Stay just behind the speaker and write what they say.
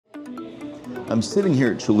I'm sitting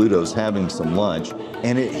here at Chaluto's having some lunch,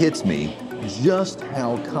 and it hits me just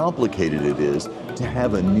how complicated it is to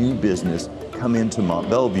have a new business come into Mont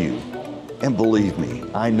Belvieu. And believe me,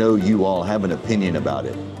 I know you all have an opinion about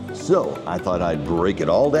it. So I thought I'd break it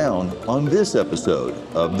all down on this episode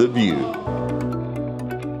of The Vieu.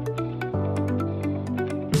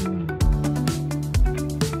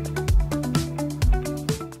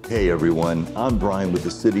 Hey everyone, I'm Brian with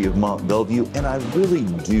the City of Mont Belvieu, and I really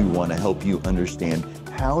do want to help you understand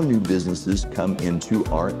how new businesses come into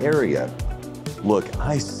our area. Look,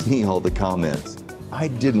 I see all the comments. I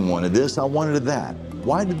didn't want this, I wanted that.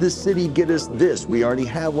 Why did this city get us this? We already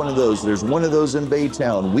have one of those. There's one of those in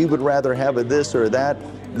Baytown. We would rather have a this or that.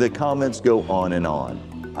 The comments go on and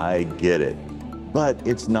on. I get it, but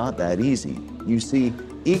it's not that easy. You see,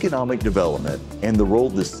 economic development and the role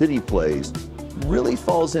the city plays really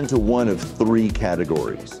falls into one of three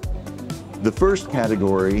categories. The first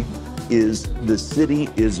category is the city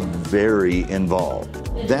is very involved.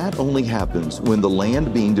 That only happens when the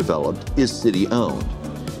land being developed is city-owned.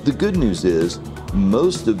 The good news is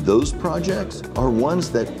most of those projects are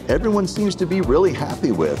ones that everyone seems to be really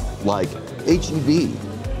happy with, like H-E-B,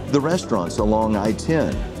 the restaurants along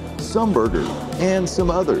I-10, some burgers, and some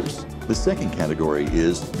others. The second category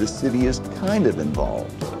is the city is kind of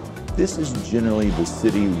involved. This is generally the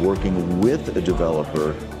city working with a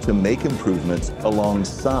developer to make improvements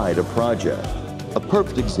alongside a project. A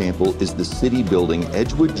perfect example is the city building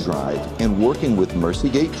Edgewood Drive and working with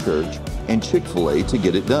Mercygate Church and Chick-fil-A to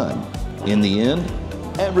get it done. In the end,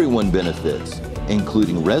 everyone benefits,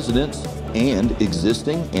 including residents and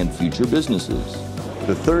existing and future businesses.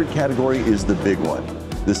 The third category is the big one.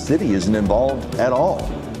 The city isn't involved at all.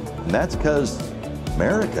 And that's because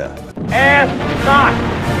America. Ask not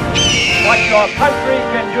what your country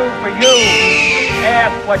can do for you.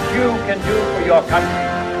 Ask what you can do for your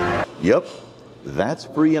country. Yep, that's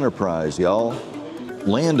free enterprise, y'all.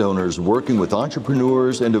 Landowners working with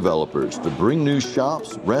entrepreneurs and developers to bring new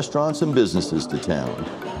shops, restaurants, and businesses to town.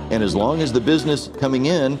 And as long as the business coming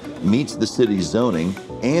in meets the city's zoning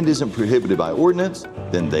and isn't prohibited by ordinance,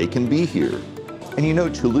 then they can be here. And you know,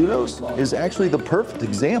 Chaluto's is actually the perfect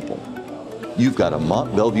example. You've got a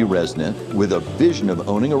Mont Belvieu resident with a vision of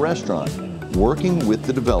owning a restaurant, working with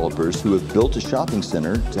the developers who have built a shopping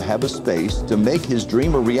center to have a space to make his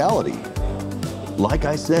dream a reality. Like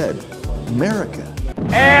I said, America.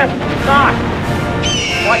 Ask not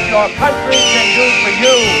what your country can do for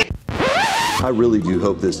you. I really do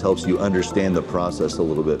hope this helps you understand the process a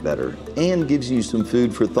little bit better and gives you some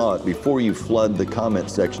food for thought before you flood the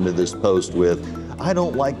comment section of this post with, I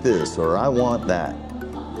don't like this or I want that.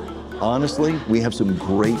 Honestly, we have some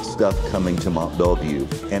great stuff coming to Mont Belvieu,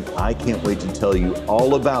 and I can't wait to tell you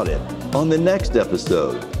all about it on the next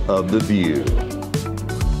episode of The Vieu.